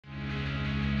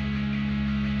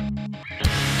Oh,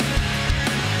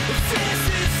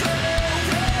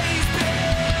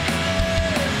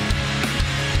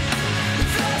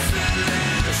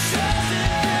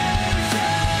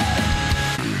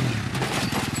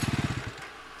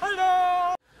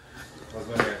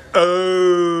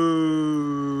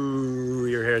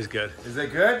 your hair's good. Is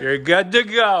it good? You're good to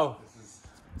go.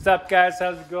 What's up, guys?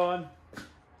 How's it going?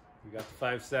 We got the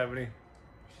 570.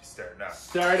 She's starting up.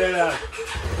 Start it up.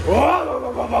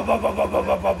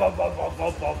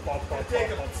 Take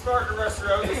a spark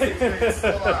arrestor out. This thing's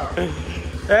still out.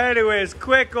 Anyways,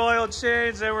 quick oil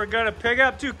change, and we're gonna pick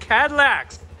up 2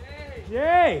 Cadillacs. Hey,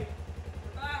 Yay!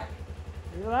 we're back.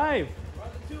 You're live.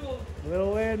 Brought the tools.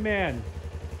 Little landman.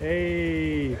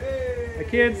 Hey. Hey. I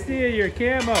can't see it, your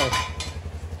camo.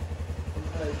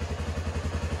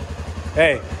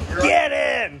 Hey, get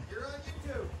in! You're on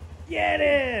YouTube. Get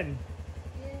in!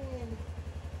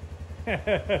 Been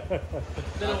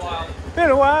a while.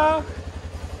 Been a while.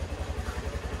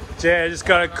 Jay, I just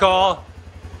got a call.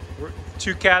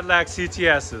 2 Caddillac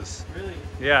CTSs. Really?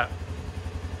 Yeah.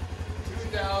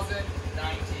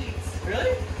 2019.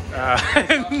 Really?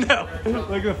 No.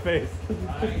 Look at the face.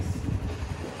 Nice.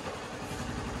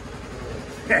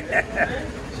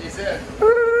 She's in.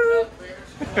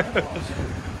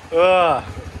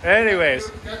 Anyways.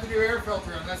 Got the new air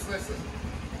filter on. Let's listen.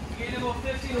 You gained about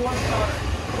 15 horsepower.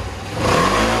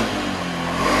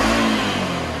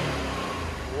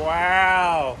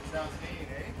 Wow. Sounds mean,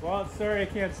 eh? Well, sorry I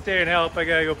can't stay and help. I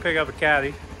gotta go pick up a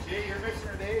caddy. Jay, your mission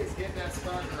today is get that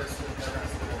spark arrestor.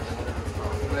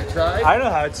 But I tried. I know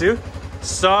how to.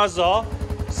 Sawzall.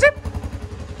 Zip.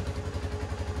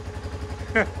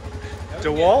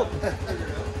 DeWalt.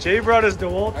 Jay brought his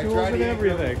DeWalt I tools tried and to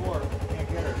everything. Can't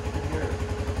get her.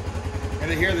 And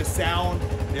to hear the sound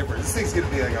difference. This thing's gonna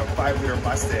be like a 5-liter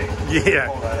Mustang. Yeah.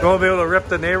 Pull that You won't be able to rip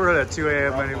the neighborhood at 2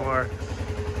 a.m. anymore.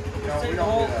 No, we Take the don't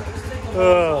whole, do that. just take the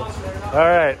whole sauce right All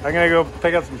right, I'm gonna go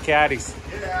pick up some caddies.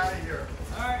 Get out of here.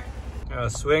 Alright. Gonna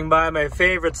swing by my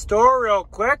favorite store real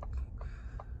quick.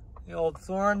 The old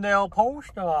Thorndale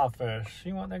Post Office.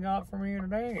 See what they got for me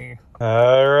today.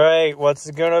 All right, what's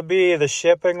it gonna be? The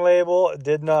shipping label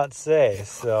did not say,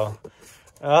 so.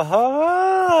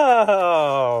 Oh,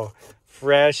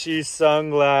 freshy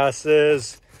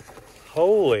sunglasses.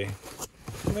 Holy,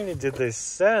 how many did they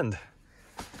send?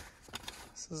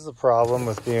 This is the problem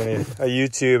with being a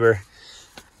YouTuber.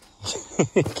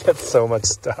 You get so much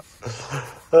stuff.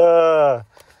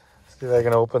 See if I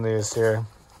can open these here.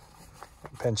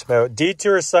 Pinch them out.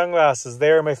 Detour sunglasses.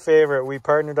 They are my favorite. We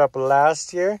partnered up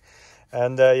last year.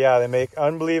 And yeah, they make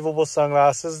unbelievable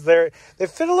sunglasses. They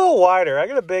fit a little wider. I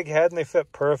got a big head and they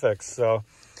fit perfect. So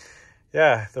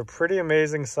yeah, they're pretty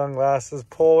amazing sunglasses.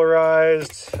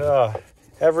 Polarized.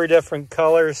 Every different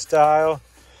color, style.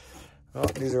 Oh,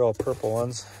 these are all purple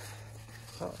ones.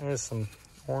 Oh, there's some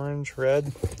orange, red.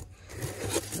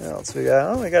 What else we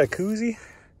got? Oh, we got a koozie.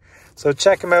 So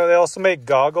check them out. They also make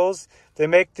goggles. They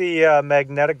make the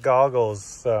magnetic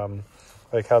goggles,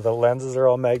 like how the lenses are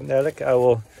all magnetic. I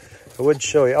would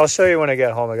show you. I'll show you when I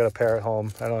get home. I got a pair at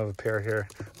home. I don't have a pair here.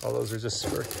 All those are just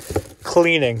for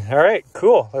cleaning. All right,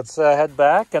 cool. Let's head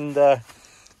back and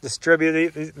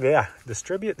distribute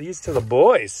these to the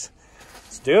boys.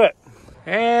 Let's do it.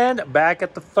 And back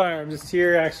at the farm, just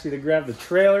here actually to grab the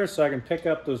trailer so I can pick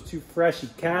up those 2 freshy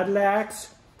Cadillacs.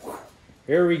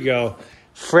 Here we go.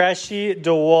 Freshy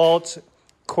DeWalt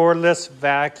cordless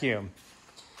vacuum.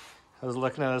 I was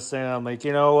looking at this thing and I'm like,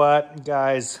 you know what,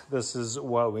 guys, this is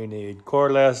what we need.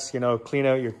 Cordless, you know, clean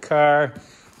out your car.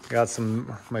 Got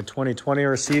some my 2020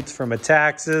 receipts for my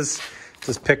taxes.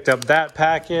 Just picked up that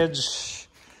package.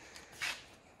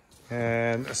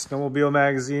 And a snowmobile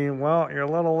magazine. Well, you're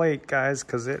a little late, guys,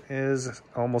 because it is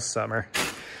almost summer.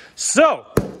 So,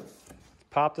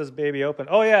 pop this baby open.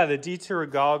 Oh yeah, the Detour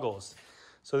goggles.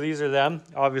 So these are them.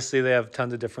 Obviously, they have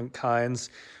tons of different kinds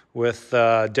with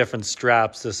different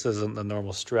straps. This isn't the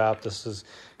normal strap. This is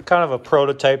kind of a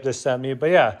prototype they sent me.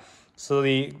 But yeah, so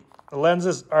the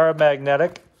lenses are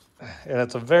magnetic, and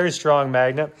it's a very strong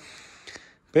magnet.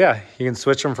 But yeah, you can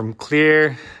switch them from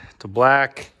clear to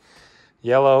black,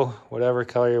 yellow, whatever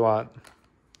color you want.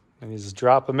 And you just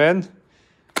drop them in.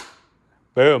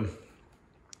 Boom.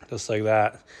 Just like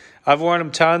that. I've worn them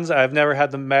tons. I've never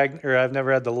had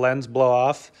the lens blow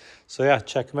off. So yeah,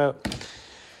 check them out.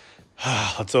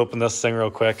 Let's open this thing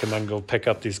real quick and then go pick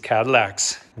up these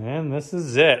Cadillacs. And this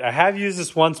is it. I have used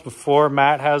this once before.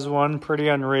 Matt has one. Pretty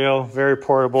unreal. Very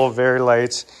portable, very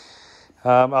light.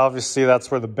 Obviously,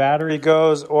 that's where the battery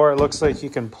goes, or it looks like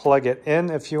you can plug it in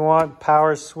if you want.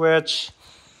 Power switch.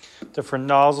 Different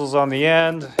nozzles on the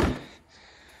end.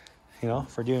 You know,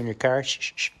 for doing your car.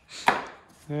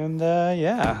 And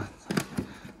yeah,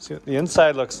 see what the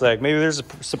inside looks like. Maybe there's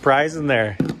a surprise in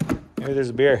there. Maybe there's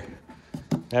a beer.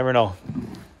 Never know.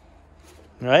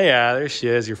 Oh yeah, there she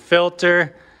is, your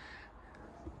filter.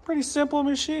 Pretty simple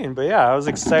machine, but yeah, I was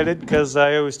excited because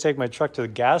I always take my truck to the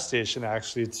gas station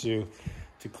actually to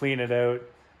clean it out,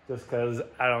 just because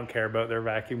I don't care about their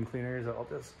vacuum cleaners. I'll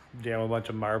just jam a bunch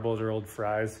of marbles or old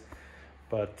fries.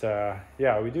 But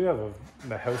yeah, we do have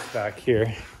the house back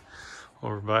here,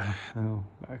 over by,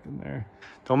 back in there.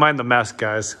 Don't mind the mess,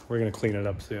 guys. We're gonna clean it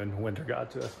up soon. Winter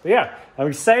got to us. But yeah, I'm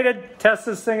excited. Test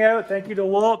this thing out. Thank you to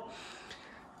Walt.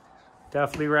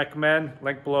 Definitely recommend.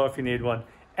 Link below if you need one.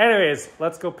 Anyways,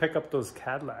 let's go pick up those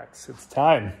Cadillacs. It's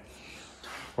time.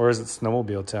 Or is it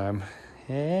snowmobile time?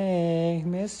 Hey,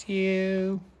 miss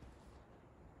you.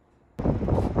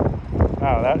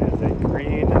 Wow, that is a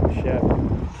green Chevy.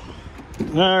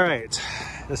 All right,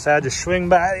 just had to swing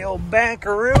by the old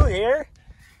Bankaroo here,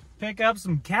 pick up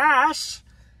some cash.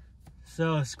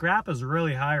 So scrap is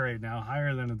really high right now,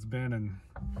 higher than it's been in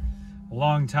a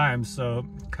long time. So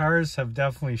cars have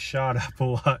definitely shot up a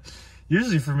lot.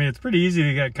 Usually for me, it's pretty easy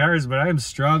to get cars, but I'm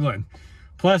struggling.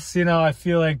 Plus, you know, I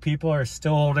feel like people are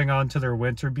still holding on to their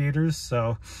winter beaters,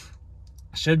 so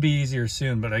it should be easier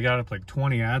soon. But I got up like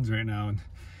 20 ads right now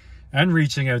and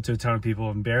reaching out to a ton of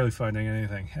people and barely finding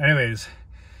anything. Anyways,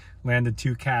 landed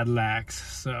 2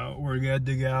 Cadillacs, so we're good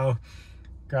to go.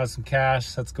 Got some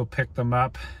cash, let's go pick them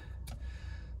up.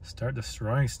 Start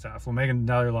destroying stuff. We'll make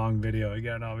another long video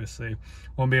again, obviously.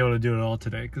 Won't be able to do it all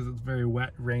today because it's very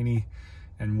wet, rainy,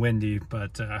 and windy,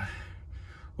 but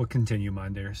we'll continue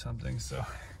Monday or something. So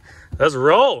let's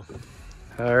roll.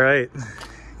 All right,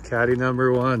 caddy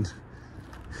number 1.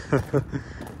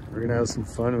 We're gonna have some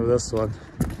fun with this one.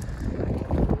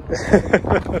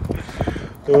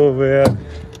 Oh man,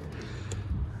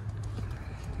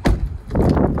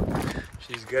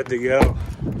 she's good to go.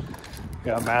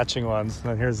 Got matching ones,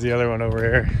 and then here's the other one over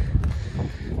here.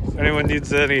 If anyone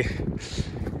needs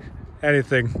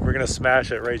anything, we're gonna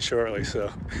smash it right shortly.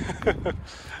 So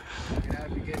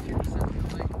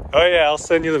oh yeah, I'll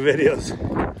send you the videos.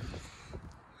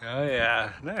 Oh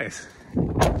yeah, nice.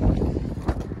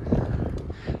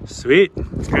 Sweet.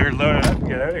 Let's get her loaded up and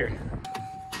get out of here.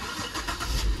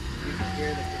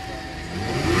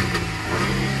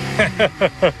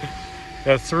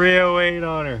 Got 308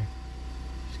 on her.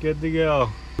 She's good to go.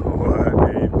 What a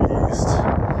beast.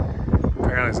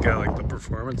 Apparently it's got like the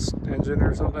performance engine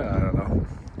or something. I don't know.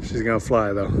 She's gonna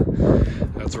fly though.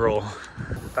 Let's roll.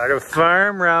 Back at the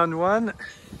farm, round 1.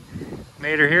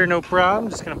 Made her here, no problem.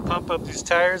 Just gonna pump up these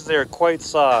tires. They are quite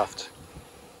soft.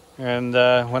 And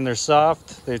when they're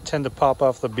soft, they tend to pop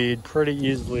off the bead pretty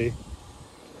easily,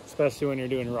 especially when you're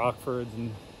doing Rockfords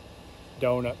and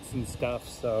donuts and stuff.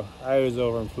 So I always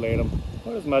overinflate them.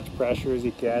 Put as much pressure as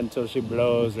you can until she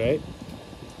blows, right?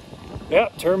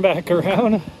 Yep, turn back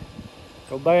around.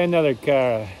 Go buy another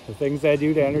car. The things I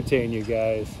do to entertain you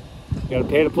guys. You gotta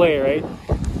pay to play, right?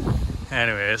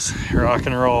 Anyways, rock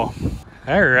and roll.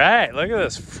 All right, look at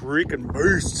this freaking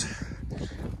boost.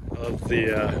 Of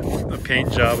the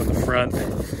paint job in the front,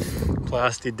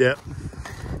 plasti dip.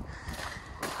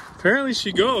 Apparently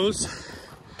she goes.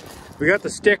 We got the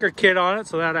sticker kit on it,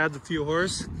 so that adds a few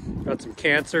horse. Got some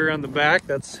cancer on the back.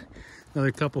 That's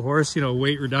another couple horse, you know,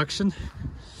 weight reduction.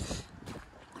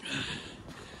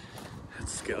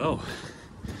 Let's go.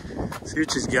 See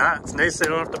what she's got. It's nice they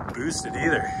don't have to boost it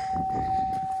either.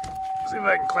 See if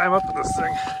I can climb up with this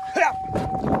thing.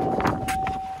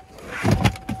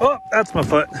 Oh, that's my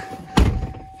foot.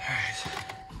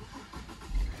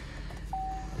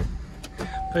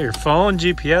 Put your phone,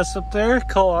 GPS up there,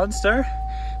 call OnStar.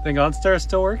 Think OnStar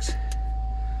still works?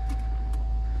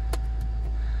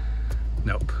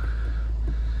 Nope.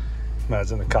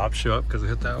 Imagine the cops show up because I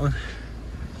hit that one.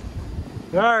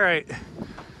 All right.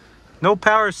 No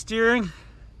power steering.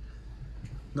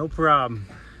 No problem.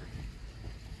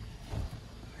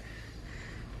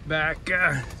 Back,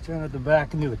 trying at the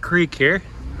back into the creek here.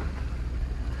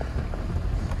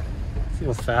 See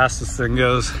how fast this thing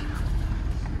goes.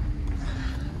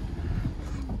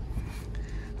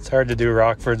 It's hard to do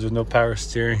Rockfords with no power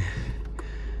steering.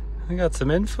 I got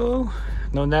some info,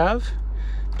 no nav,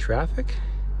 traffic,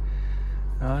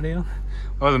 audio.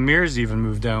 Oh, the mirrors even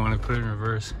moved down when I put it in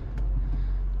reverse.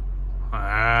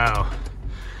 Wow.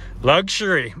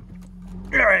 Luxury.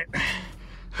 All right,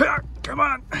 come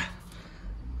on.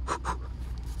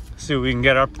 See what we can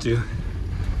get up to.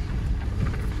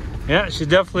 Yeah, she's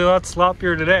definitely a lot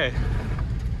sloppier today.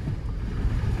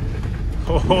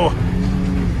 Oh.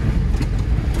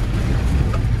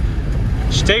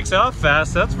 She takes off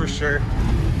fast, that's for sure.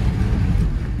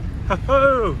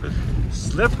 Oh,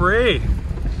 slippery.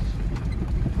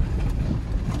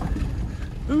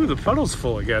 Ooh, the funnel's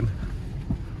full again.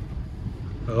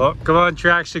 Oh, come on,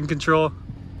 traction control.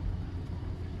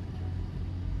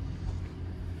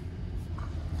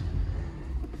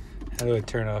 How do I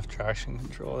turn off traction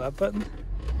control? That button?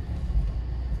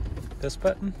 This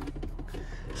button?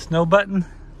 Snow button?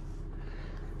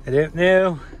 I don't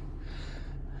know.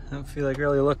 I don't feel like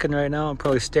really looking right now. I'm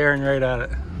probably staring right at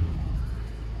it.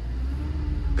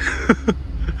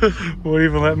 Won't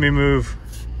even let me move.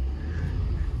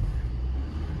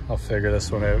 I'll figure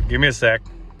this one out. Give me a sec.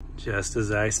 Just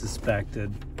as I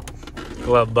suspected.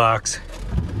 Glove box.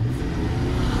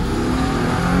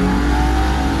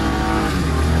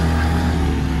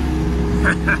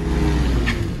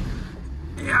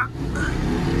 Yeah.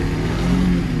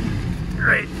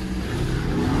 Right.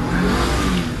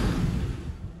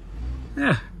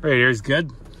 Yeah, right here's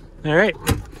good. All right,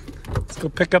 let's go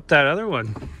pick up that other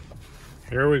one.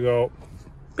 Here we go.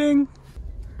 Bing.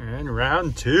 And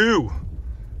round 2.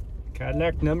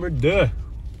 Cadillac number 2.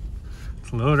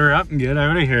 Let's load her up and get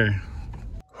out of here.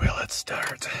 Well, let's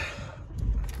start.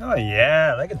 Oh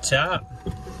yeah, like a top.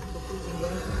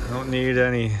 Don't need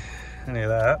any of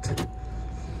that.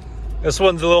 This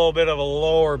one's a little bit of a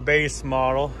lower base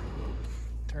model.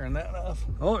 Turn that off.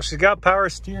 Oh, she's got power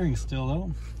steering still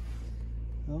though.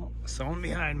 Oh, someone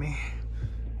behind me.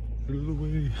 Get out of the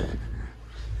way.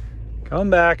 Come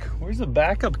back. Where's the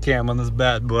backup cam on this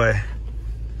bad boy?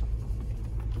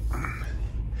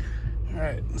 All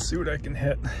right, let's see what I can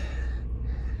hit.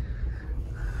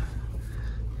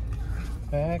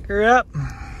 Back her up.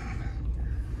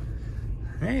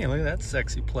 Hey, look at that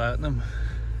sexy platinum.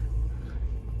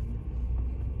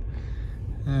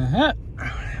 How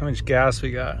much gas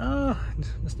we got? Oh,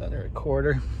 just under a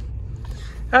quarter.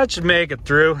 That should make it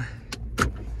through.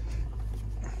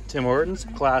 Tim Hortons,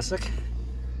 classic.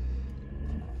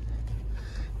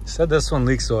 He said this one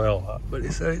leaks oil a lot, but he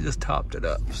said he just topped it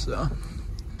up, so.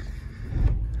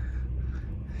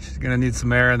 She's gonna need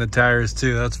some air in the tires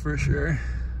too, that's for sure.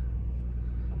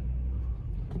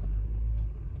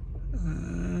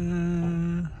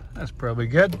 That's probably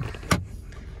good.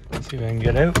 Let's see if I can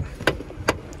get out.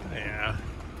 Yeah.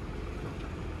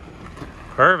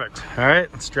 Perfect. All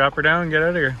right, let's drop her down and get out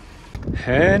of here.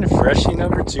 And freshy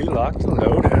number 2 locked and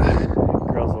loaded.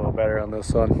 Girl's a little better on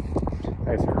this one.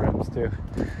 Nicer rims too.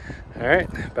 All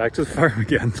right, back to the farm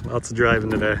again. Lots of driving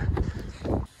today.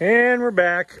 And we're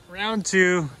back. Round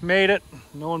 2, made it.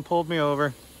 No one pulled me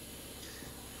over.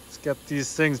 Let's get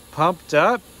these things pumped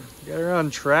up, get her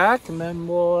on track, and then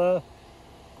we'll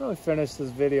probably finish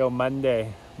this video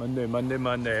Monday. Monday.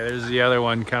 There's the other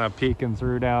one kind of peeking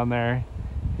through down there.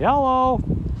 Yellow.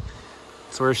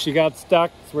 It's where she got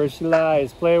stuck. It's where she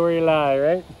lies. Play where you lie,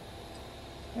 right?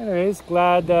 Anyways,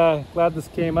 glad this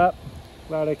came up.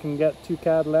 Glad I can get 2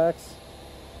 Cadillacs.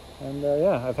 And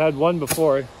yeah, I've had one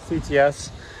before, CTS.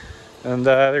 And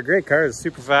they're great cars.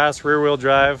 Super fast, rear wheel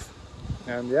drive.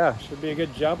 And yeah, should be a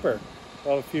good jumper.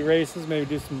 Well, a few races, maybe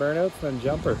do some burnouts, and then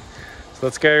jumper. So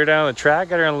let's get her down the track,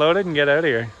 get her unloaded, and get out of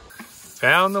here.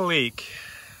 Found the leak.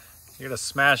 You gotta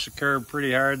smash the curb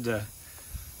pretty hard to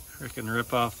freaking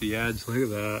rip off the edge. Look at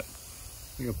that.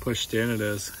 Look how pushed in it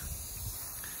is.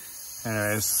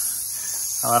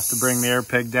 Anyways, I'll have to bring the air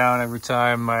pig down every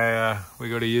time we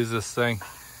go to use this thing.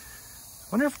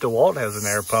 I wonder if DeWalt has an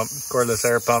air pump, cordless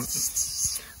air pump.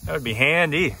 That would be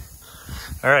handy.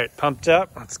 All right, pumped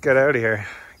up. Let's get out of here.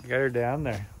 Get her down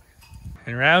there.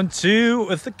 And round 2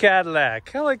 with the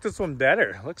Cadillac. I like this one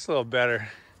better. Looks a little better.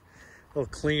 A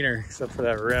little cleaner, except for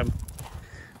that rim.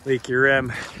 Leaky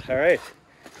rim. All right.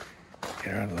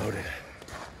 Get her unloaded.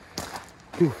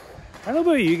 Whew. I don't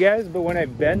know about you guys, but when I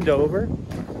bend over,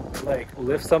 like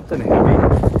lift something heavy,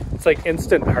 it's like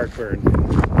instant heartburn.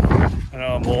 I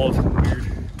know I'm old, weird.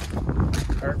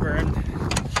 Heartburn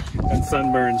and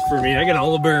sunburns for me. I get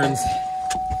all the burns.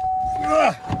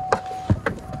 Ugh.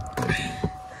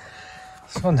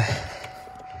 This one,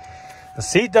 the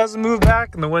seat doesn't move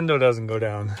back and the window doesn't go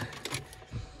down.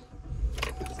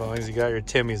 As long as you got your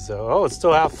Timmies though. Oh, it's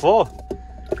still half full.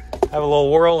 Have a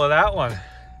little whirl of that one.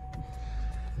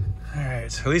 All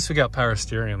right, so at least we got power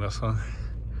steering on this one.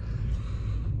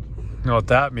 You know what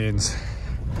that means?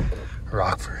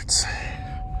 Rockfords.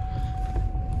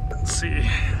 Let's see.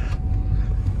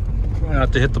 Try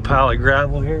not to hit the pile of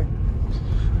gravel here.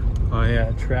 Oh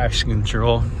yeah, traction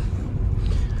control.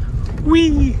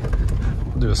 Whee!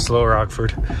 We'll do a slow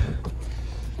Rockford.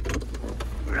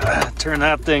 Turn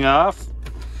that thing off.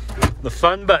 The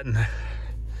fun button.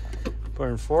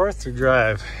 Burn fourth or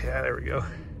drive. Yeah, there we go.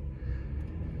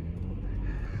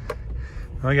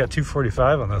 I got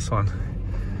 245 on this one.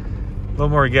 A little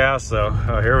more gas though.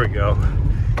 Oh, here we go.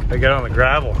 I got on the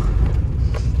gravel.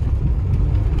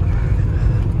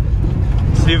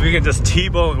 See if we can just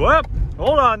T-bone. Whoop!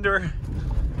 Hold on to her.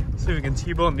 See if we can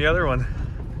T-bone the other one.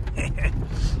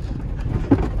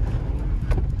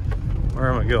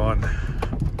 Where am I going? I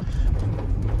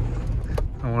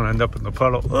don't want to end up in the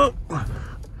puddle. Oh,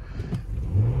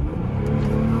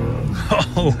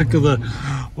 oh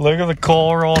look at the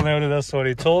coal rolling out of this one.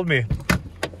 He told me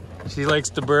she likes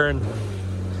to burn.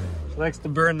 She likes to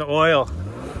burn the oil.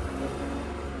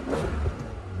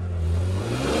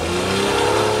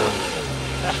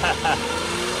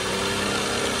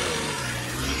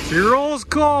 She rolls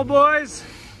coal, boys.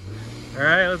 All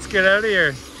right, let's get out of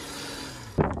here.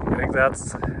 I think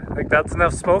that's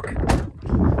enough smoke.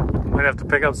 Might have to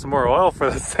pick up some more oil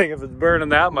for this thing if it's burning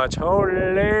that much.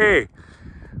 Holy!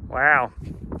 Wow.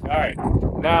 All right,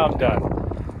 now I'm done.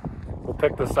 We'll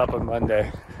pick this up on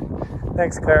Monday.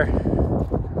 Thanks, Claire.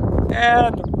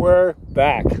 And we're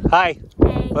back. Hi.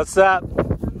 Hey. What's up?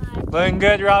 Hi. Looking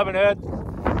good, Robin Hood.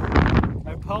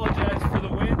 I apologize for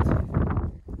the wind.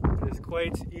 It's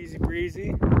quite easy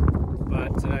breezy.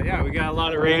 But yeah, we got a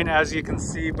lot of rain, as you can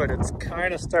see, but it's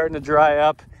kind of starting to dry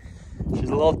up. She's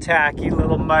a little tacky, a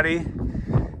little muddy.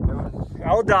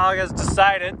 Our dog has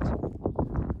decided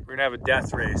we're gonna have a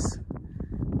death race.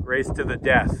 Race to the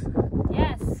death.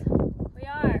 Yes, we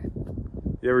are.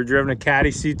 You ever driven a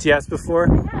Caddilac CTS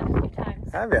before? I have a few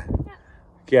times. Have you? Yeah.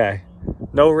 Okay.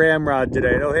 No ramrod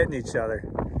today, no hitting each other.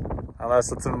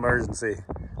 Unless it's an emergency.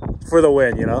 For the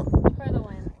win, you know? For the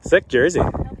win. Sick jersey. No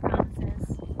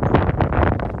promises.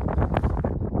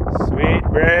 Sweet,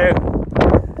 bro.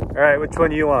 Alright, which one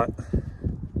do you want?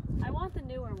 I want the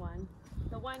newer one.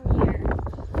 The 1 year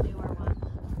newer one.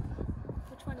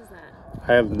 Which one is that?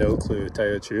 I have no clue, to tell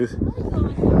you the truth. I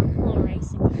like the one with a little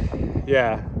racing.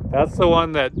 Yeah, that's the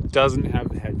one that doesn't have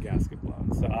the head gasket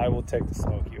blown. So I will take the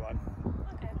smoky one.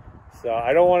 Okay. So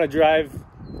I don't want to drive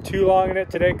too long in it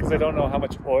today because I don't know how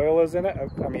much oil is in it.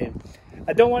 I mean,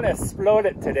 I don't want to explode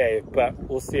it today, but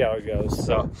we'll see how it goes.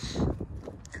 So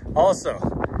also,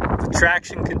 the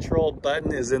traction control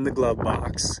button is in the glove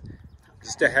box.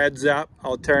 Just a heads up,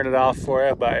 I'll turn it off for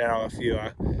you, but you know,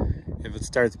 if it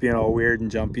starts being all weird and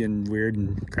jumpy and weird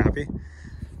and crappy,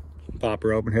 pop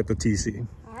her open, hit the TC.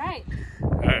 All right.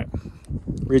 All right,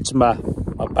 reach my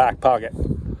back pocket.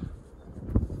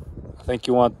 I think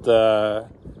you want the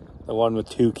one with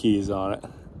 2 keys on it.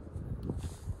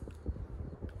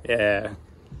 Yeah.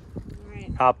 All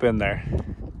right. Hop in there.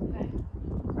 Okay.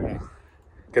 Okay.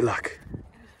 Good luck.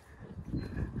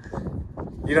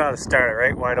 You know how to start it,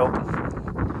 right? Wide open.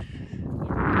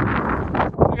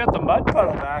 We got the mud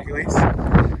puddle back at least.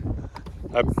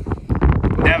 I've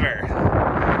never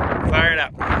fired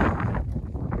up.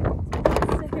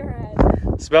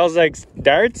 Cigarette. Smells like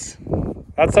darts.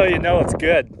 That's how you know it's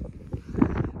good.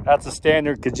 That's a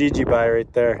standard Kijiji buy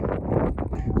right there.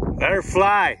 Let her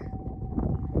fly.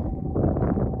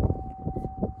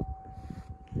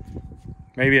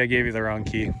 Maybe I gave you the wrong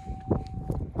key.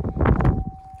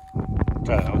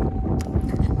 I don't know.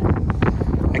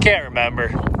 I can't remember.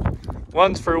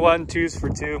 1's for 1, 2's for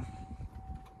 2.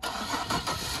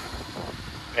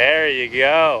 There you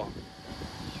go.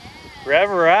 Rev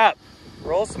her up.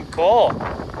 Roll some coal.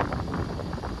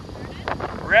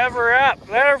 Rev her up.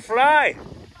 Let her fly.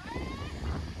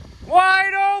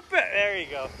 Wide open. There you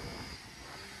go.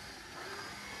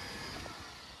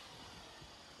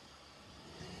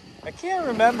 I can't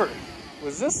remember.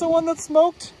 Was this the one that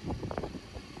smoked?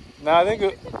 No, I think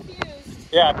it...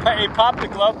 Confused. Yeah, you pop the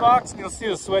glove box and you'll see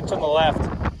the switch on the left.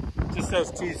 It just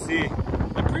says TC.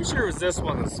 I'm pretty sure it was this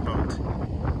one that smoked.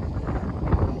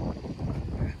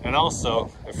 And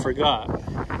also, I forgot,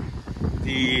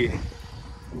 the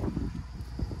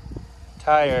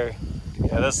tire,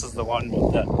 yeah, this is the one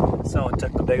that someone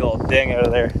took the big old ding out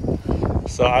of there.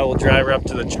 So I will drive her up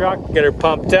to the truck, get her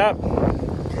pumped up.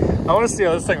 I want to see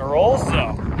how this thing rolls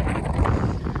though.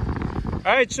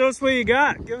 All right, show us what you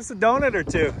got. Give us a donut or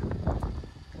two.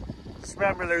 Just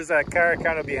remember there's that car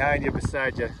kind of behind you,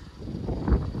 beside you.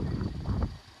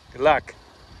 Good luck.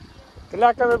 Good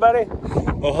luck, everybody.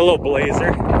 Oh, hello,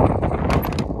 Blazer.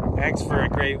 Thanks for a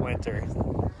great winter.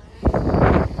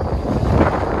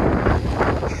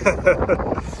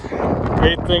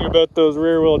 Great thing about those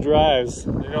rear wheel drives,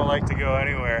 they don't like to go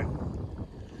anywhere.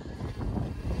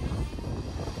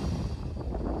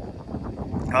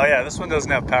 Oh yeah, this one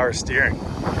doesn't have power steering.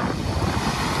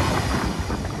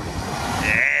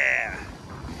 Yeah.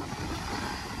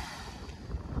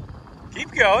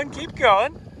 Keep going, keep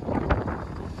going.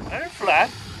 Let her fly.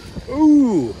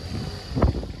 Ooh.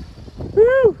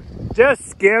 Woo!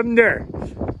 Just skimmed her.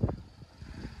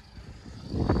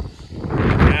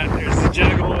 Yeah, there's the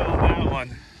jug of oil on that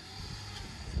one.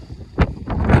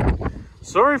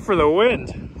 Sorry for the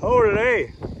wind.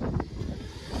 Holy!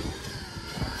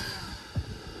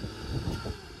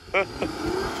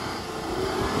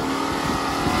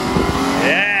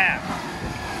 Yeah!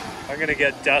 I'm gonna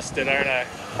get dusted, aren't I?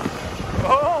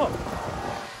 Oh!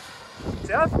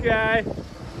 Tough guy!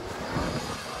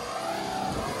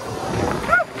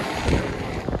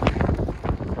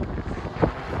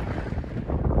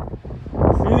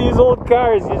 See these old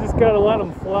cars, you just gotta let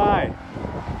them fly.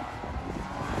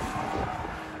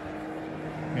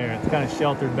 Here, it's kind of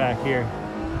sheltered back here.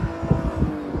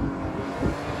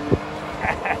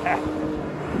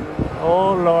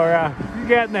 Oh, Laura, you're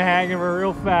getting the hang of her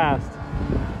real fast.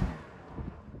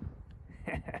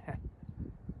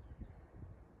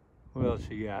 What else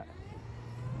she got?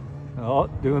 Oh,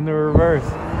 doing the reverse.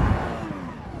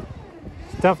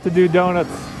 It's tough to do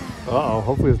donuts. Uh-oh,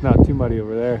 hopefully it's not too muddy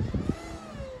over there.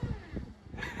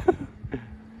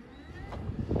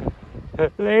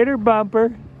 Later,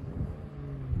 bumper.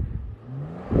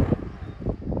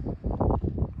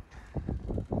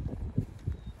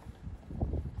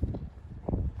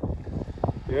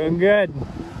 Doing good.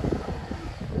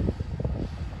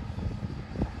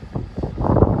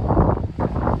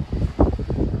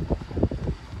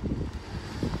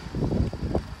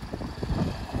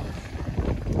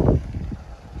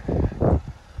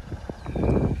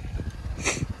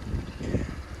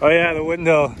 Oh yeah, the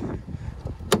window.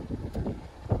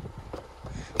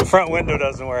 The front window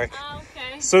doesn't work. Oh,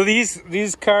 okay. So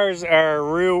these cars are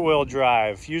rear wheel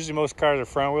drive. Usually most cars are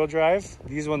front wheel drive.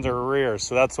 These ones are rear,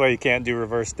 so that's why you can't do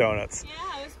reverse donuts. Yeah,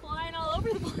 I was flying all over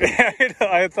the place.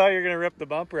 I thought you were gonna rip the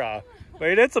bumper off. But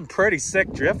you did some pretty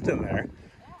sick drifting there.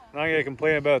 I'm not gonna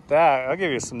complain about that. I'll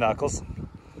give you some knuckles.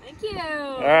 Thank you.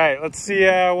 All right, let's see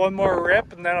one more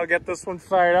rip, and then I'll get this one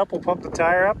fired up. We'll pump the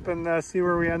tire up and see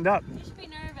where we end up. You should be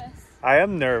nervous. I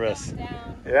am nervous.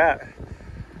 Down. Yeah.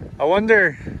 I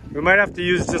wonder, we might have to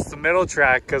use just the middle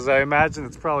track because I imagine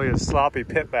it's probably a sloppy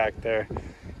pit back there.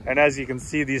 And as you can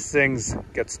see, these things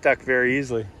get stuck very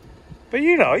easily. But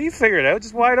you know, you figure it out,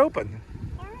 just wide open.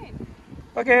 All right.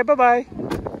 Okay, bye-bye.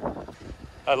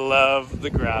 I love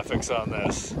the graphics on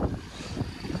this.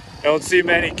 I don't see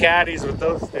many caddies with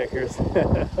those stickers.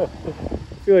 I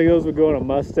feel like those would go on a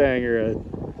Mustang or a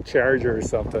Charger or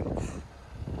something.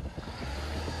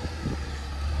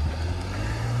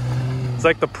 It's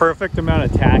like the perfect amount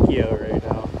of tacky out right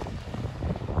now.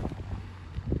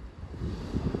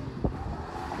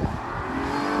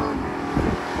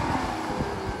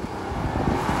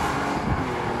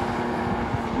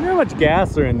 I wonder how much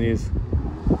gas are in these.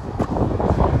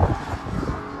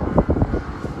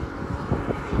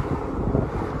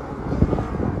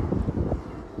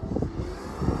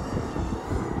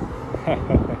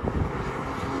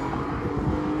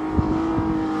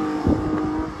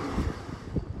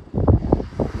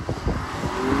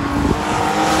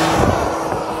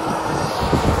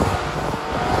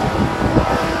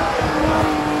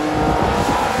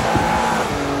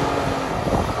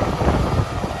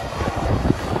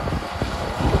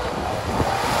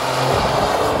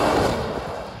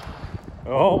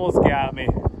 Almost got me.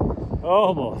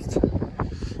 Almost.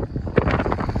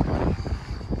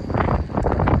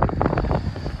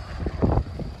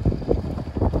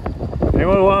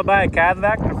 Anyone want to buy a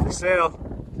Cadillac? They're for sale.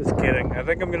 Just kidding. I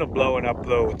think I'm gonna blow one up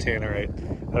though with tannerite.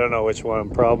 I don't know which one. I'm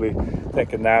probably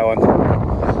thinking that one.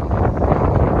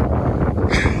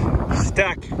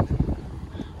 Stuck.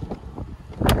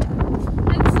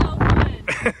 That's so fun.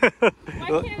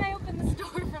 Why can't I open this door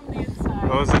from the inside?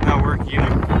 Oh, is it not working either?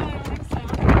 No, I don't think so.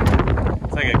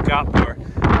 It's like a cop door.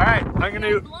 All right, I'm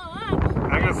gonna Blow up.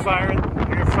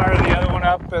 fire the other one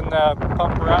up and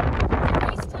pump her up.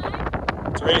 Race time?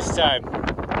 It's race time.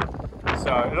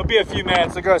 So it'll be a few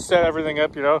minutes. I gotta set everything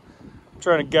up, you know. I'm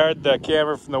trying to guard the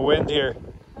camera from the wind here.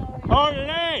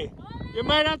 Olé! You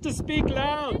might have to speak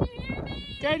loud. Can you hear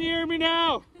me? Can you hear me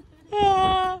now?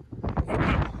 Ah. All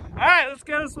right, let's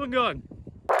get this one going.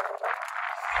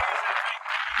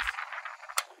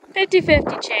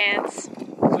 50-50 chance.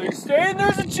 So you're saying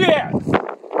there's a chance?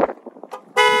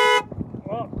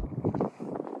 Well,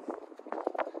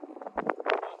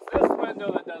 it's this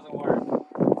window that doesn't work.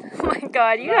 Oh my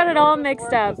god, you got it all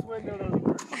mixed up. This window doesn't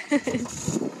work.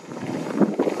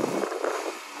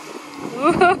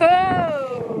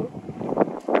 Whoa!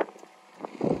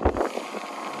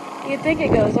 You'd think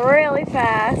it goes really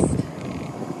fast.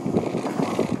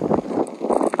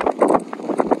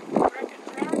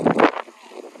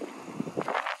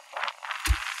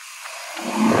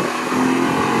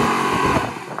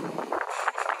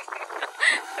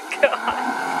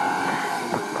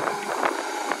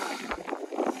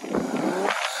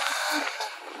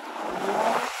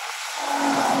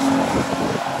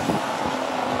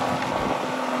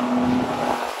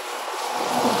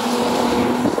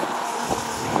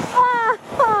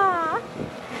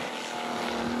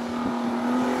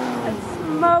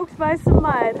 smoked by some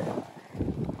mud.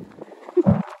 Thing's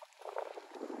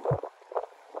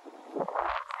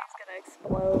gonna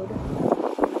explode.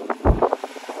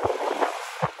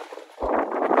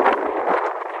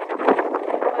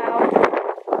 Wow.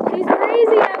 She's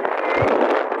crazy out here.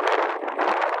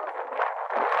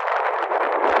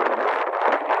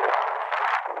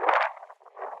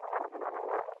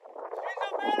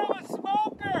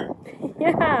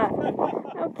 Yeah,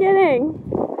 no kidding.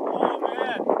 Oh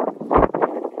man, I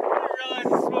didn't realize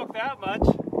it smoked that much.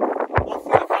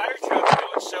 Hopefully the fire trucks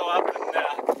don't show up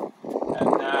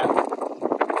and I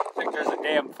think there's a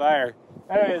damn fire.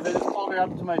 Anyways, I just pulled her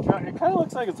up to my truck. It kind of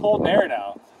looks like it's holding air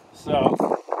now. So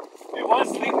it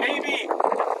was maybe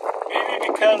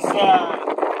because that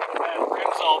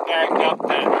rim's all bagged up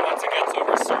that once it gets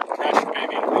over a certain pressure,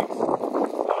 maybe it leaks.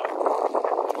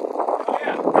 Oh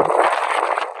yeah.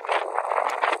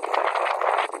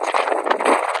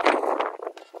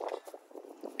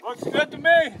 Looks good to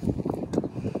me.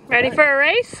 Ready for a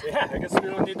race? Yeah, I guess we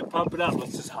don't need to pump it up.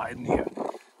 Let's just hide in the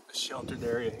sheltered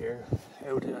area here.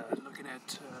 Out looking at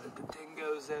the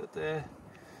dingoes out there.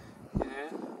 Yeah.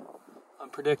 I'm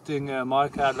predicting my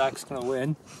Cadillac's going to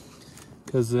win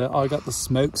because I got the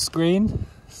smoke screen.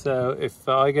 So if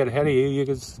I get ahead of you, you're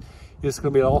just going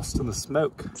to be lost in the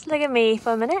smoke. Just look at me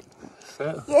for a minute.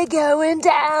 So, You're going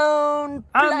down.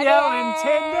 I'm yelling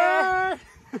Tinder.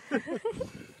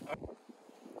 I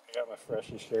got my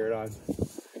freshy shirt on.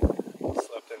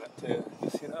 Slept in it too,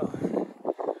 just, you know,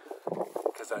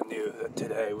 because I knew that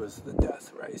today was the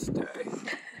death race day.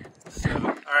 So,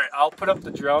 alright, I'll put up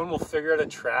the drone, we'll figure out a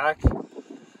track.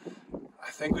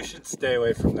 I think we should stay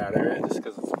away from that area just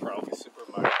because it's probably super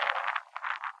muddy.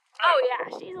 Oh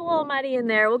yeah, she's a little muddy in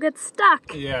there. We'll get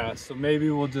stuck. Yeah, so maybe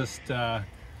we'll just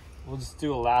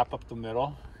do a lap up the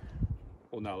middle.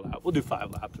 Well, not a lap, we'll do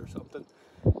 5 laps or something.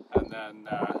 And then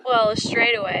Well, a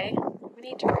straightaway. We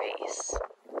need to race.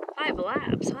 5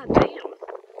 laps, hot damn.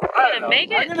 I don't know. Make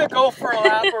it? I'm gonna go for a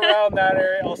lap around that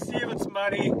area. I'll see if it's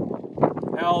muddy,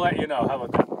 and I'll let you know. How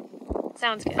about that?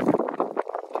 Sounds good.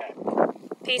 Okay.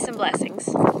 Peace and blessings.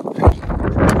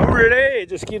 Alrighty, it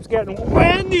just keeps getting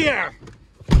windier.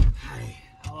 Hi.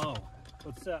 Hello.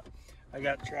 What's up? I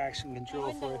got traction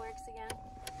control for you. works again.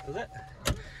 Is it?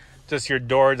 Just your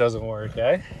door doesn't work,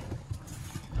 eh?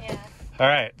 Yeah.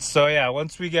 Alright, so yeah,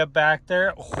 once we get back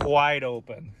there, wide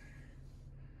open.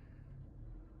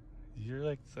 You're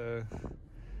like the...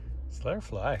 Just let her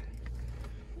fly.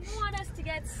 You want us to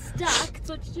get stuck. That's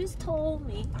what you just told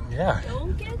me. Yeah.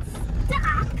 Don't get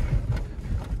stuck.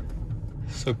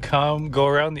 So go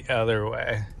around the other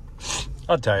way.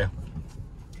 I'll tell you.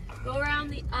 Go around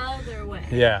the other way.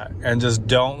 Yeah, and just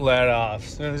don't let off.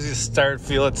 As soon as you start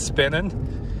feel it spinning,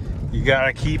 you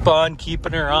gotta keep on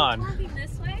keeping her on. Walking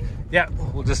this way? Yeah,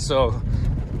 we'll just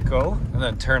go and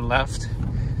then turn left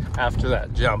after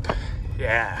that jump.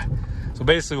 Yeah. So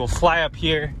basically we'll fly up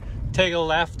here, take a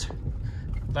left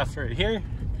right here.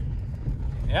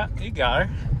 Yeah, you got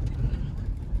her.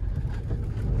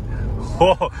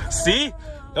 Whoa, see?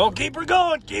 Don't keep her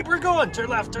going, turn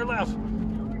left. We're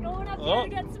going up here to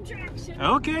get some traction.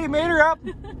 Okay, made her up.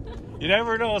 You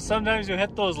never know, sometimes you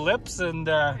hit those lips and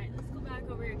Alright, let's go back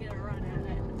over here and get a run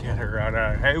at it. get her out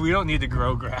of. Hey, we don't need to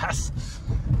grow grass.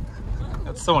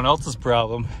 That's someone else's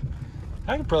problem.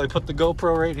 I could probably put the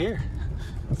GoPro right here.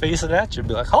 Face it at you and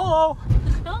be like, hello.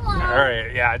 Hello.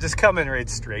 Alright, yeah, just come in right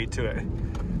straight to it.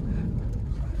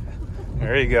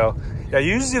 There you go. Yeah,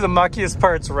 usually the muckiest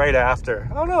part's right after.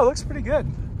 Oh no, it looks pretty good.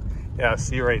 Yeah,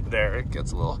 see right there, it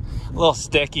gets a little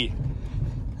sticky.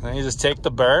 And then you just take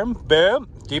the berm, boom,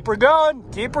 keep her going,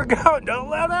 don't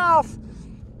let off.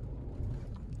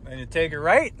 And you take it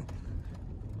right,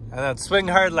 and then swing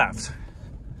hard left.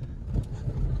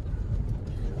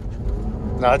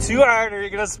 Not too hard or you're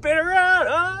gonna spin around.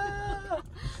 Ah!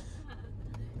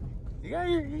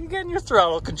 You're getting your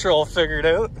throttle control figured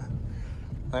out.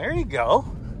 There you go.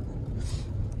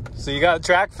 So you got the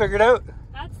track figured out?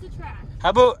 That's the track. How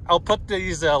about I'll put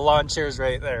these lawn chairs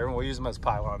right there and we'll use them as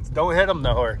pylons. Don't hit them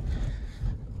though or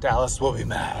Dallas will be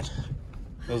mad.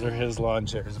 Those are his lawn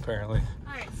chairs apparently.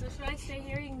 Alright, so should I stay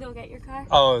here? You can go get your car?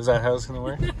 Oh, is that how it's gonna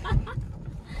work?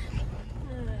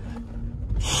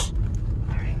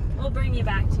 Alright, we'll bring you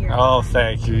back to your Oh, car.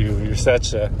 thank you. You're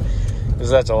such a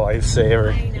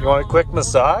lifesaver. I know. You want a quick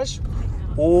massage? I know.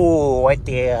 Oh, what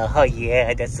the? Oh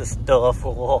yeah, that's the stuff.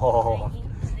 Oh.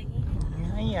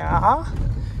 Yeah.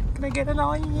 Can I get it?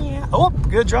 Oh yeah. Oh,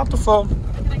 good. Drop the phone.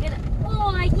 Can I get it?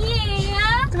 Oh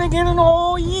yeah. Can I get it?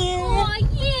 Oh yeah. Oh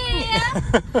yeah.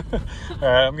 All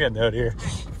right, I'm getting out of here.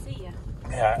 See ya.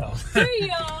 Yeah. See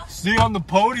ya. See you on the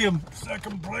podium,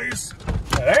 second place.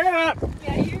 Yeah.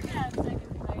 Yeah, you're gonna have second.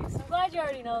 glad you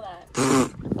already know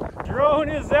that. Drone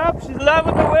is up. She's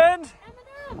loving the wind.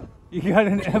 M&M. You got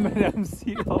an M&M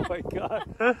seat. Oh my god.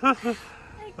 Hey,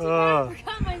 I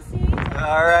forgot my seat.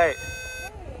 All right.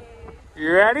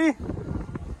 You ready?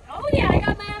 Oh yeah, I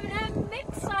got my M&M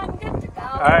mix, so I'm good to go.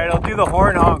 All right, I'll do the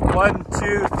horn honk. 1,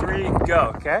 2, 3,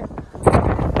 go. Okay. All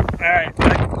right.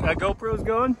 That GoPro's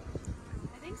going.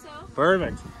 I think so.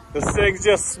 Perfect. This thing's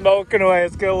just smoking away.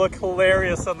 It's gonna look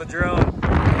hilarious on the drone.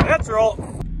 Let's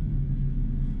roll.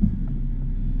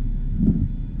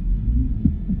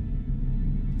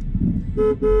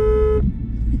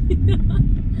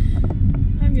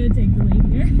 I'm gonna take the lead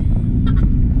here.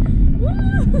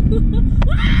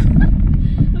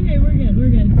 Okay, we're good. We're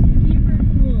good. Keep her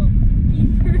cool.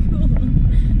 Keep her cool.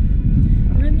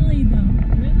 We're in the lead though.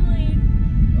 We're in the lead.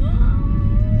 Oh,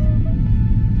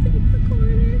 take the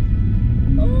corner.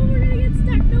 Oh, we're gonna get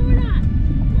stuck. No, we're not.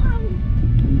 Whoa.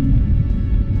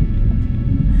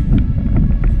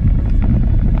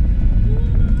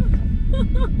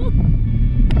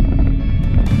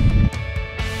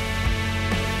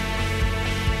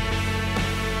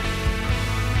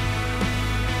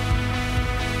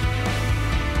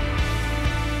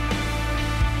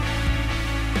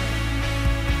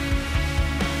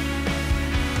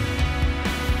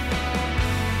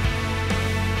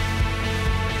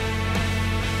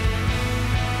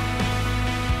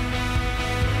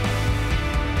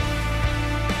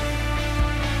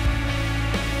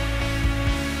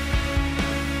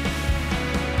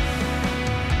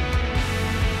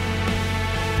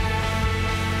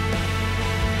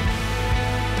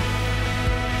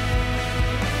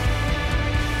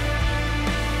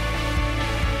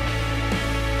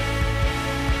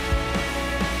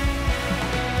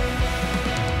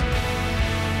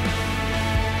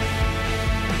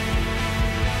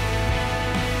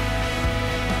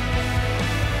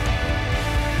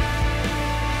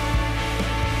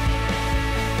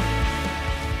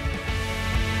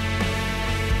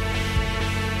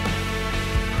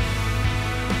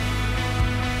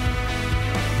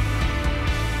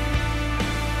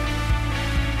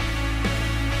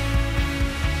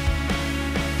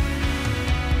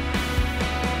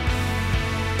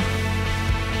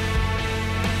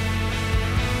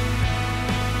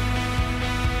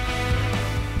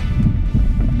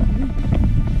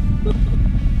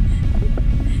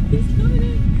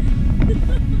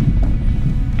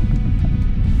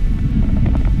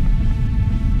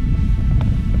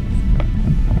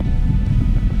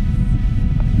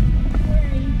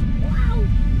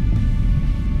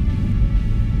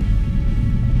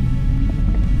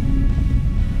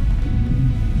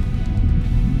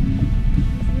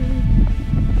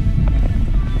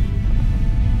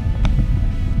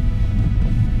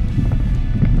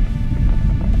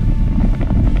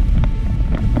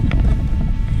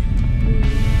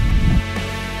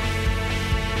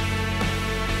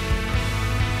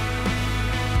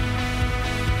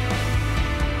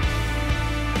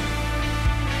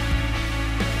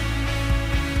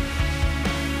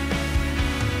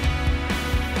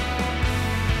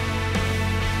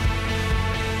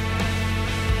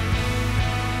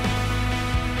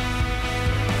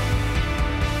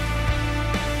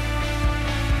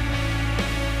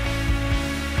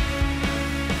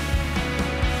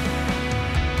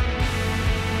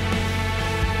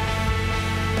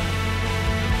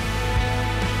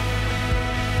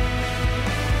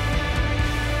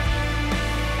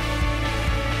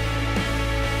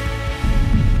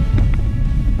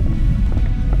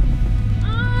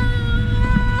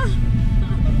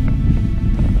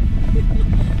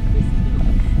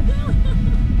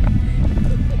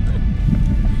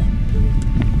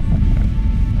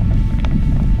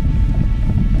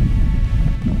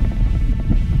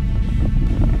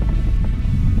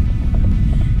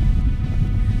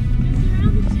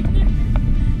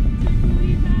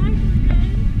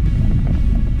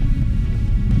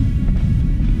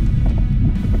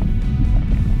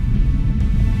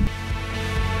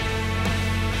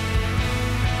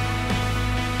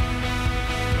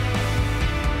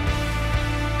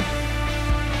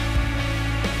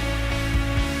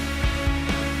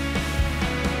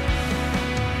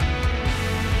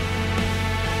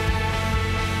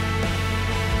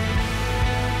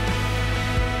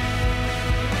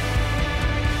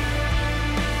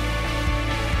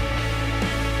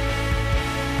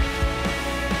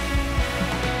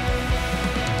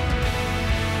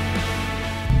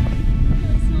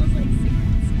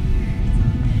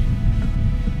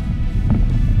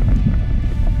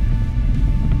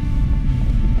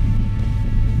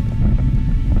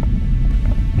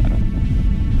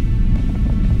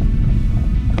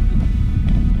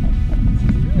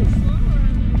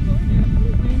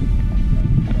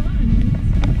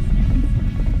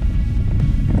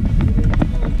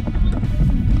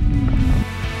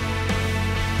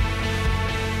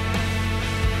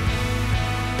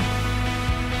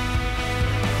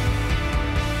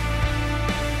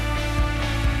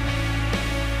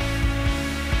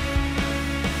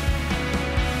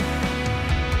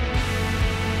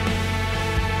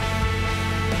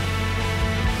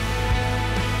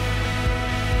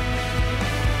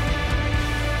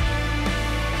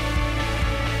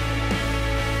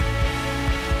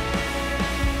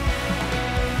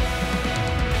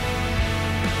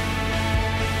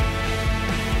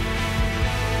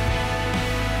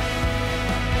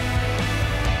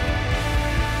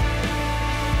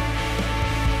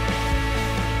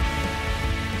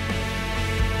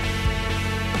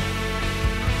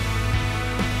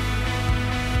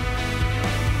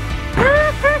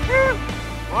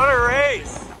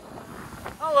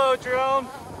 Hello, drone.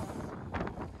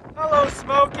 Hello,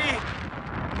 Smokey.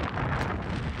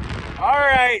 All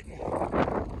right.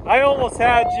 I almost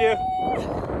had you. I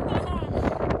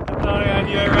thought I had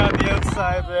you around the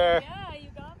outside there. Yeah, you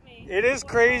got me. It is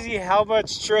crazy how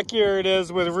much trickier it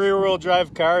is with rear-wheel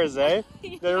drive cars, eh?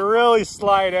 They really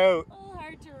slide out. A little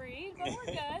hard to read, but we're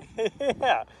good.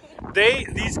 Yeah.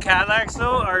 These Cadillacs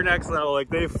though are next level. Like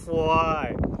they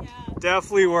fly. Yeah.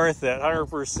 Definitely worth it,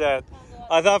 100%.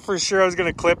 I thought for sure I was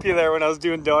gonna clip you there when I was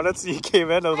doing donuts. And you came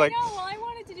in. I was like, I know. Well, I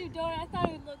wanted to do donut. I thought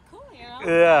it would look cool, you know.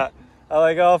 yeah. I'm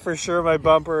like, oh, for sure my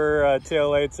bumper tail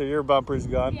lights or your bumper's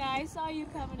gone. Yeah, I saw you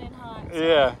coming in hot. So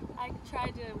Yeah. I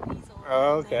tried to weasel.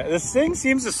 Oh, okay. This thing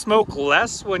seems to smoke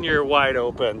less when you're wide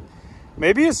open.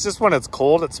 Maybe it's just when it's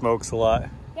cold it smokes a lot.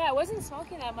 Yeah, it wasn't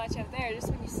smoking that much up there, just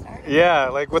when you started. Yeah,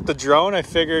 like with the drone, I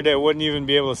figured it wouldn't even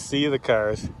be able to see the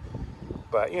cars.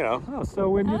 But, you know, oh, so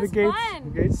windy the gates.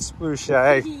 Fun. The gates sploosh.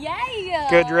 Hey. Yeah.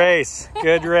 Good race.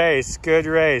 Good race. Good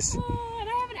race. Oh, and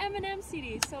I have an Eminem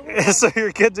CD, so we're So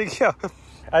you're good to go.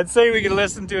 I'd say we could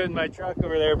listen to it in my truck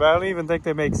over there, but I don't even think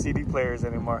they make CD players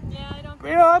anymore. yeah, I don't But,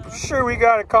 think you know, I'm so. sure we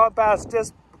got a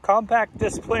compact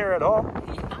disc player at home.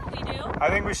 Yeah, we do. I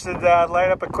think we should light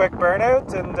up a quick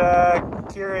burnout and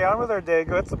carry on with our day.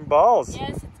 Go hit some balls.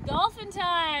 Yes, it's golfing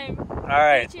time. All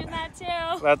right. Meet you in that too.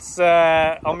 Let's,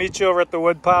 I'll meet you over at the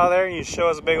wood pile there and you show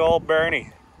us a big old Bernie.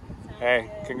 Sounds Hey,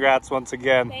 good. congrats once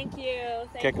again. Thank you.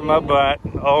 Kick my butt,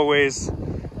 always.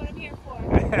 What I'm here for.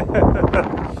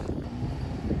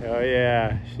 Oh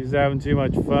yeah, she's having too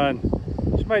much fun.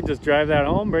 She might just drive that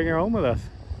home, bring her home with us.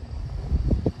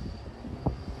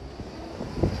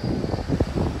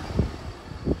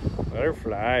 Let her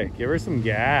fly, give her some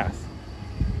gas.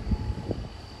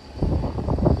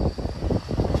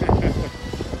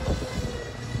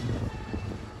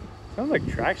 Sounds like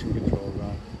traction control is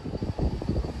on.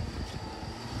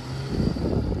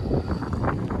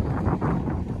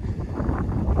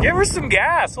 Give her some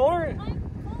gas, hold her.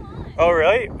 Oh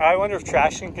really? I wonder if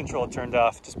traction control turned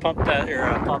off. Just pump that, or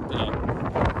pump the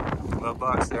glove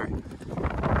box there.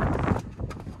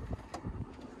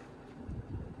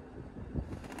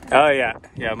 Oh yeah,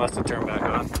 yeah, it must have turned back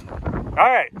on. All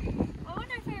right. I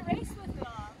wonder if I raced with it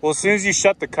off. Well, as soon as you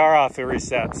shut the car off, it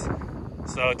resets.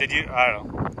 So did you? I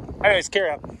don't know. Anyways,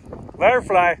 carry up. Let her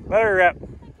fly. Let her rip. I could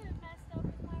have messed up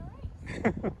with my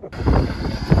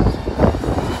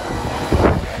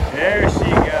race. There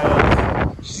she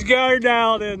goes. She's got her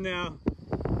dialed in now.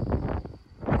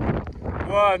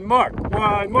 One more.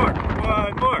 One more.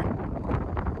 One more.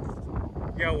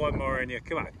 You got one more in you.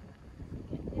 Come on.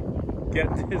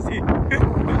 Getting dizzy.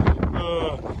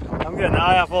 I'm getting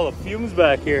eye off all the fumes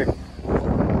back here.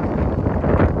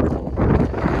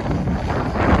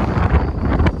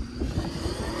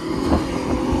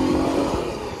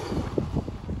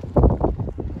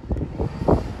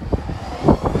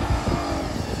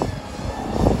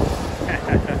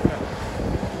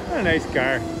 What a nice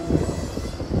car.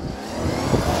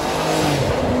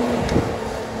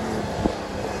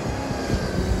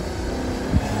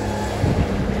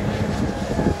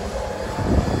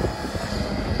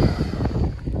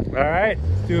 All right,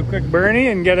 let's do a quick Bernie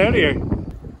and get out of here.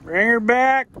 Bring her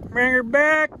back,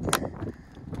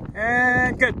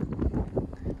 and good.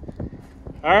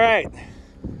 All right,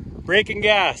 brake and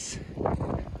gas.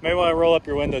 Might want to roll up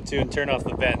your window too and turn off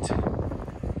the vent. Should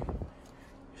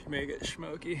make it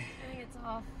smoky. I think it's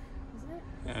off. Is it?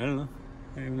 I don't know.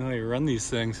 I don't even know how you run these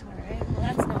things. Alright, well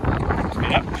that's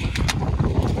not. Yep.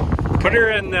 Put her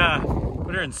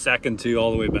in second too,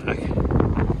 all the way back. Brake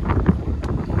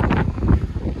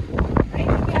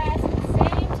and gas at the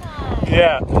same time.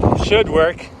 Yeah, should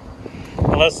work.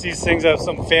 Unless these things have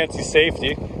some fancy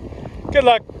safety. Good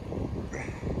luck.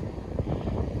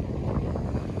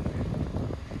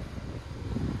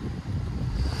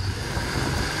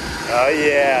 Oh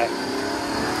yeah.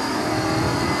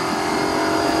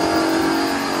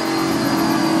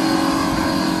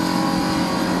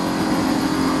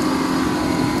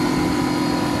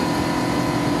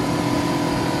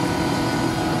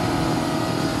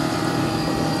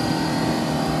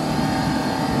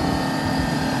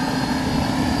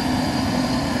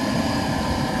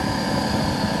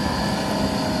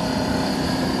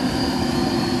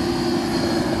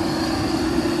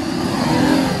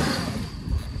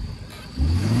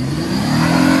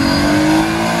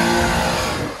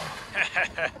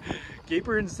 Keep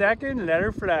her in second, let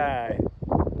her fly.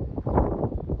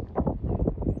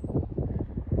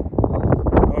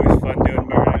 Always fun doing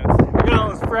burnouts. Look at all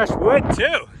this fresh wood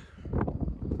too.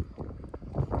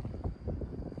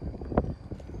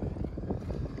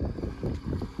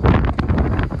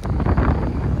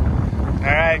 All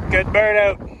right, good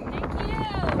burnout. Thank you.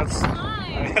 That's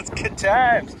Nice. that's good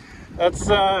times. That's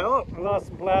oh, I lost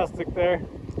some plastic there.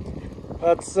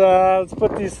 Let's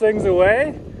put these things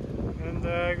away and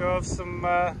go have some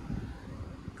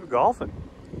go golfing.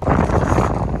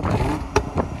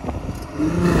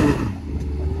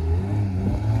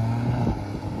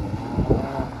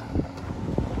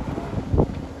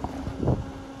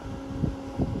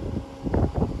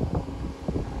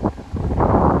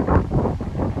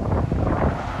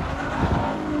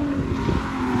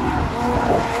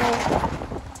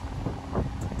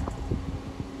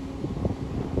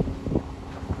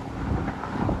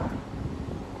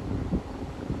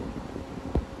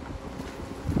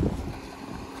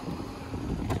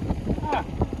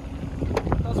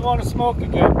 Doesn't want to smoke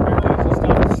again. Apparently, just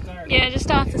off the start. Yeah,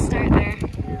 just off the start there.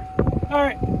 All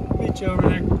right, meet you over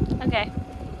there. Okay.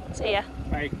 See ya.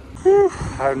 Bye. Whew.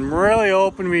 I'm really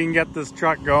hoping we can get this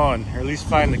truck going, or at least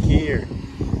find the key here.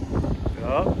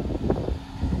 Oh,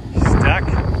 stuck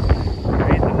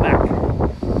right in the neck.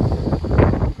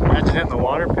 Imagine hitting the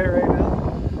water pit right now.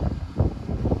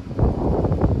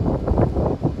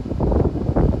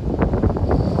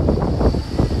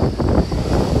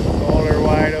 Shoulder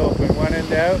wide open, one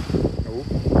end out. Oh,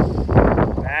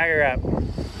 bag her up.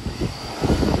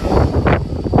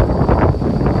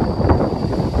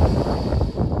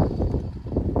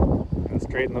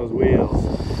 Straighten those wheels.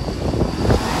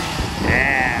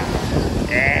 Yeah,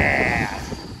 yeah.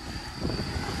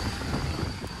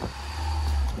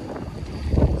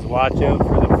 Just watch out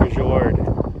for the fjord.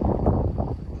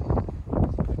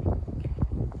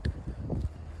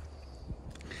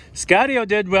 Scadio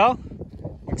did well.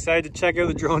 I'm excited to check out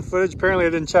the drone footage. Apparently I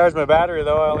didn't charge my battery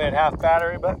though. I only had half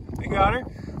battery, but we got her.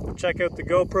 We'll check out the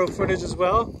GoPro footage as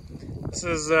well. This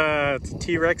is it's a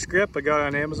T-Rex grip. I got it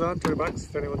on Amazon, $30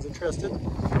 if anyone's interested.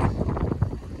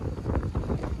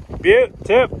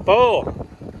 Beautiful.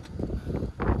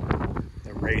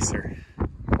 The racer.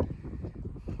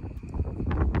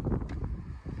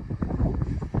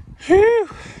 Whew.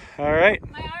 All right.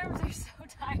 My arms are so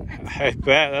tired. I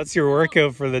bet that's your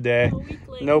workout for the day. A week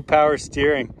later. No power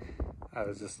steering.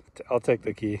 I'll take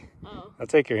the key. Oh. I'll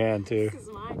take your hand too. This is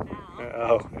mine now.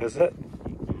 Oh, is it?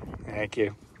 Thank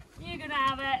you. You're gonna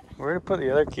have it. We're gonna put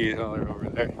the other keys over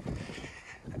there.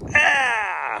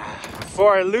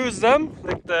 Before I lose them,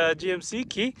 like the GMC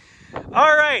key.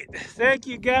 All right, thank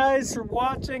you guys for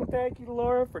watching. Thank you,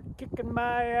 Laura, for kicking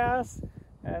my ass.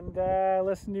 And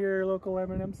listen to your local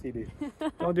M&M CD.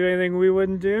 Don't do anything we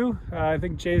wouldn't do. I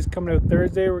think Jay's coming out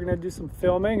Thursday. We're gonna do some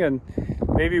filming and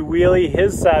maybe wheelie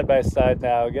his side-by-side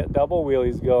now. Get double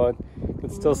wheelies going. You can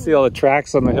still see all the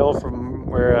tracks on the hill from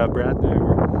where Brad and I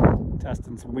were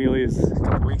testing some wheelies a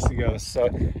couple weeks ago. So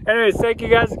anyways, thank you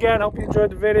guys again. Hope you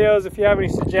enjoyed the videos. If you have any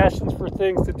suggestions for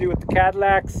things to do with the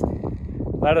Cadillacs,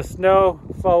 let us know.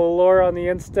 Follow Laura on the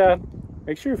Insta.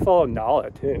 Make sure you follow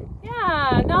Nala too.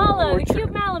 Yeah, Nala, the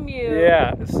cute Malamute.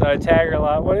 Yeah, so I tag her a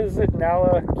lot. What is it?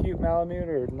 Nala cute Malamute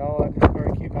or Nala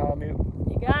cute Malamute?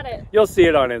 You got it. You'll see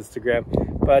it on Instagram.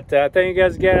 But thank you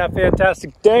guys again. Have a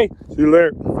fantastic day. See you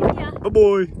later. See ya.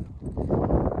 Bye-bye.